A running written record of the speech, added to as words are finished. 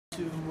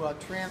to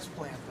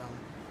transplant them.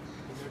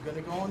 And they're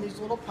going to go in these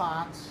little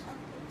pots.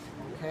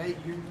 Okay,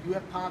 you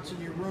have pots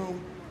in your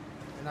room,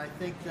 and I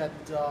think that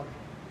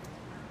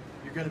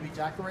you're going to be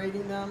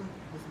decorating them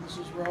with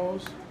Mrs.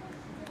 Rose.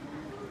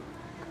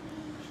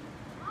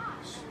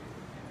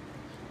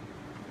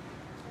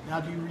 Now,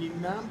 do you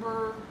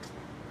remember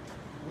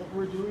what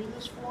we're doing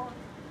this for?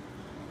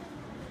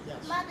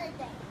 Yes. Mother's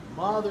Day.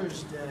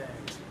 Mother's Day.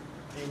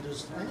 And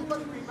does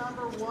anybody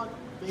remember what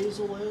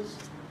basil is?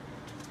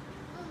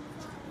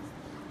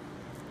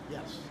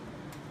 Yes.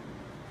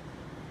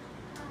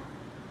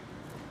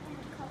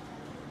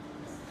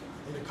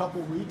 In a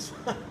couple weeks?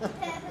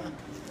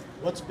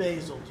 What's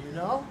basil? Do you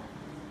know?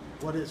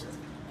 What is it?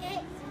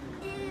 It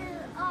is,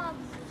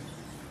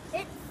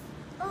 it's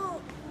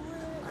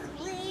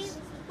leaves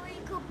where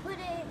you could put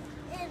it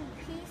in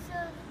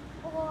pieces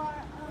or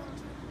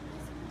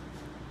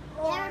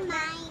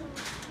mine.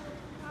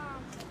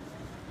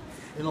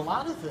 In a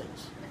lot of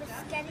things.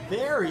 Spaghetti.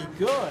 Very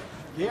good.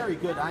 Very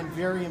good. I'm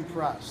very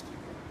impressed.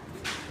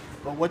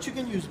 But what you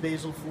can use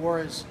basil for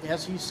is,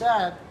 as he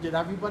said, did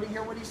everybody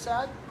hear what he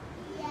said?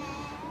 Yeah.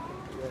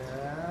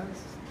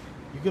 Yes.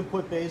 You can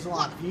put basil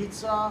on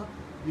pizza.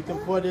 You can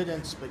put it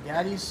in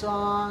spaghetti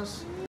sauce.